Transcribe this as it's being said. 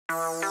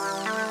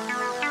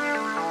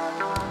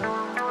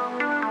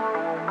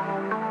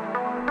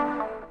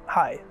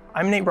Hi,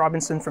 I'm Nate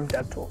Robinson from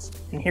DevTools,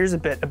 and here's a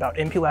bit about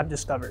MPLAB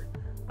Discover,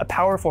 a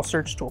powerful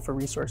search tool for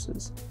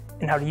resources,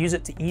 and how to use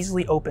it to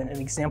easily open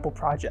an example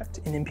project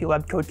in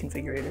MPLAB Code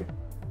Configurator.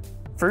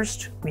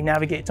 First, we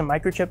navigate to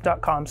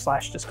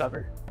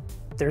microchip.com/discover.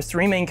 There are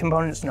three main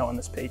components to know on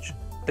this page: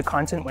 the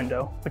content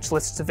window, which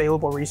lists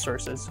available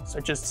resources,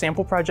 such as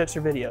sample projects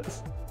or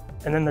videos.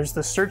 And then there's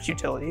the search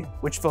utility,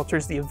 which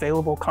filters the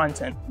available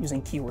content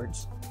using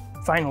keywords.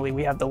 Finally,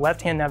 we have the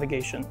left-hand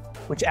navigation,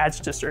 which adds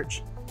to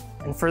search,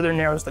 and further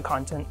narrows the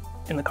content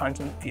in the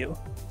content view.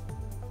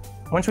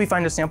 Once we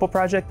find a sample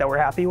project that we're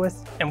happy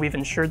with, and we've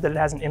ensured that it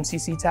has an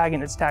MCC tag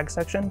in its tag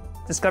section,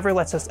 Discover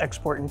lets us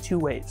export in two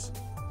ways.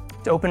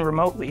 To open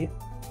remotely,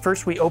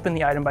 first we open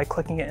the item by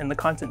clicking it in the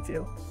content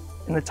view.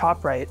 In the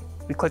top right,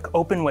 we click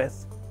Open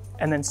With,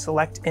 and then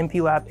select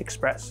MPLAB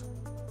Express.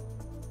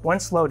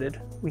 Once loaded,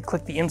 we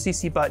click the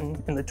MCC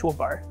button in the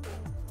toolbar.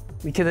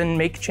 We can then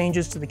make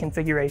changes to the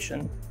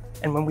configuration,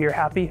 and when we are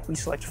happy, we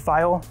select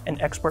File and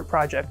Export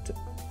Project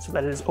so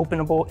that it is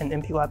openable in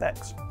MPLAB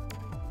X.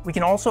 We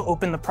can also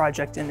open the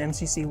project in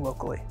MCC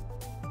locally.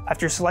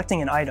 After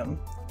selecting an item,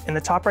 in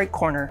the top right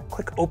corner,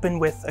 click Open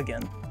With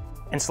again,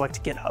 and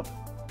select GitHub.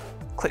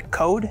 Click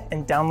Code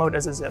and download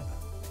as a zip.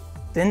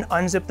 Then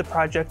unzip the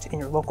project in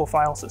your local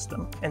file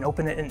system and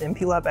open it in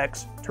MPLAB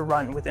X to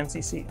run with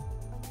MCC.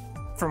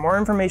 For more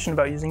information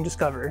about using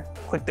Discover,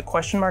 click the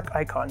question mark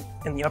icon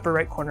in the upper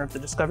right corner of the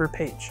Discover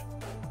page.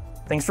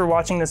 Thanks for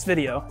watching this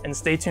video, and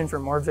stay tuned for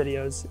more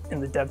videos in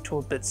the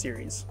DevTool Bit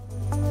series.